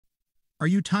Are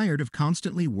you tired of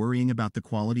constantly worrying about the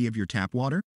quality of your tap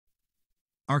water?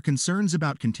 Are concerns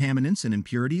about contaminants and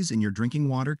impurities in your drinking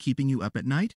water keeping you up at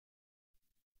night?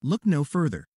 Look no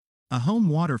further. A home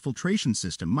water filtration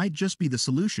system might just be the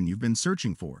solution you've been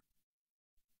searching for.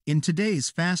 In today's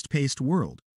fast-paced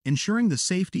world, ensuring the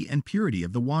safety and purity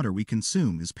of the water we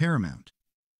consume is paramount.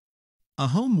 A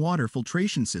home water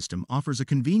filtration system offers a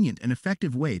convenient and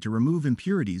effective way to remove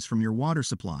impurities from your water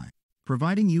supply,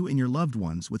 providing you and your loved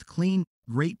ones with clean,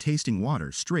 great-tasting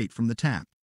water straight from the tap.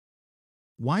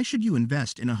 Why should you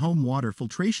invest in a home water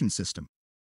filtration system?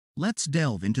 Let's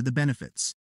delve into the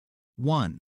benefits.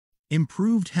 1.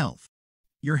 Improved health.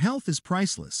 Your health is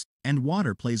priceless, and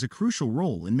water plays a crucial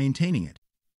role in maintaining it.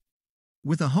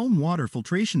 With a home water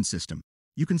filtration system,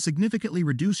 you can significantly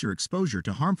reduce your exposure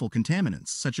to harmful contaminants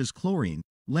such as chlorine,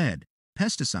 lead,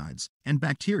 pesticides, and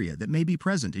bacteria that may be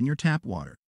present in your tap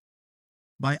water.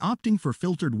 By opting for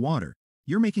filtered water,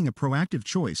 you're making a proactive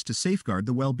choice to safeguard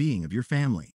the well-being of your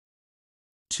family.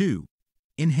 2.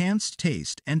 Enhanced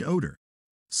taste and odor.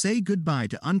 Say goodbye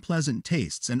to unpleasant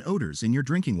tastes and odors in your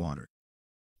drinking water.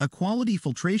 A quality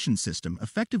filtration system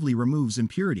effectively removes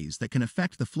impurities that can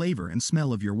affect the flavor and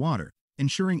smell of your water,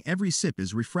 ensuring every sip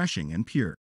is refreshing and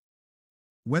pure.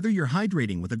 Whether you're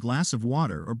hydrating with a glass of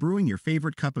water or brewing your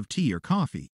favorite cup of tea or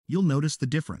coffee, you'll notice the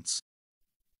difference.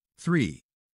 3.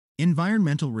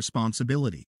 Environmental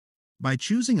responsibility. By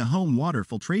choosing a home water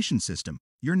filtration system,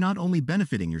 you're not only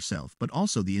benefiting yourself but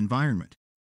also the environment.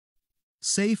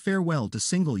 Say farewell to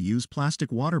single-use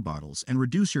plastic water bottles and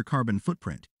reduce your carbon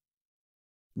footprint.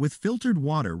 With filtered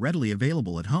water readily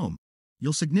available at home,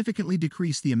 you'll significantly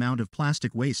decrease the amount of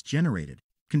plastic waste generated,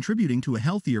 contributing to a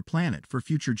healthier planet for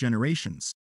future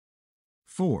generations.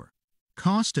 4.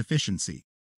 Cost efficiency.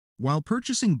 While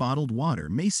purchasing bottled water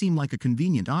may seem like a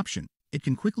convenient option, it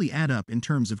can quickly add up in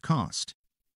terms of cost.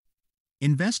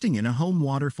 Investing in a home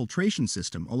water filtration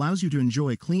system allows you to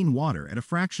enjoy clean water at a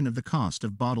fraction of the cost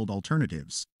of bottled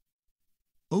alternatives.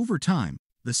 Over time,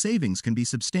 the savings can be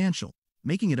substantial,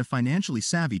 making it a financially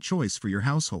savvy choice for your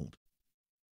household.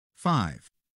 5.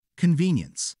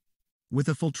 Convenience. With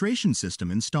a filtration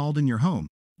system installed in your home,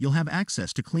 you'll have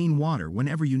access to clean water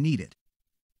whenever you need it.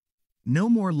 No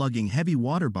more lugging heavy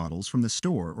water bottles from the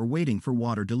store or waiting for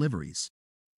water deliveries.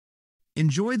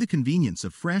 Enjoy the convenience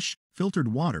of fresh, filtered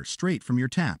water straight from your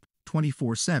tap,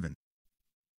 24/7.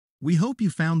 We hope you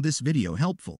found this video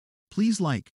helpful. Please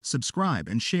like, subscribe,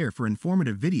 and share for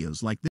informative videos like this.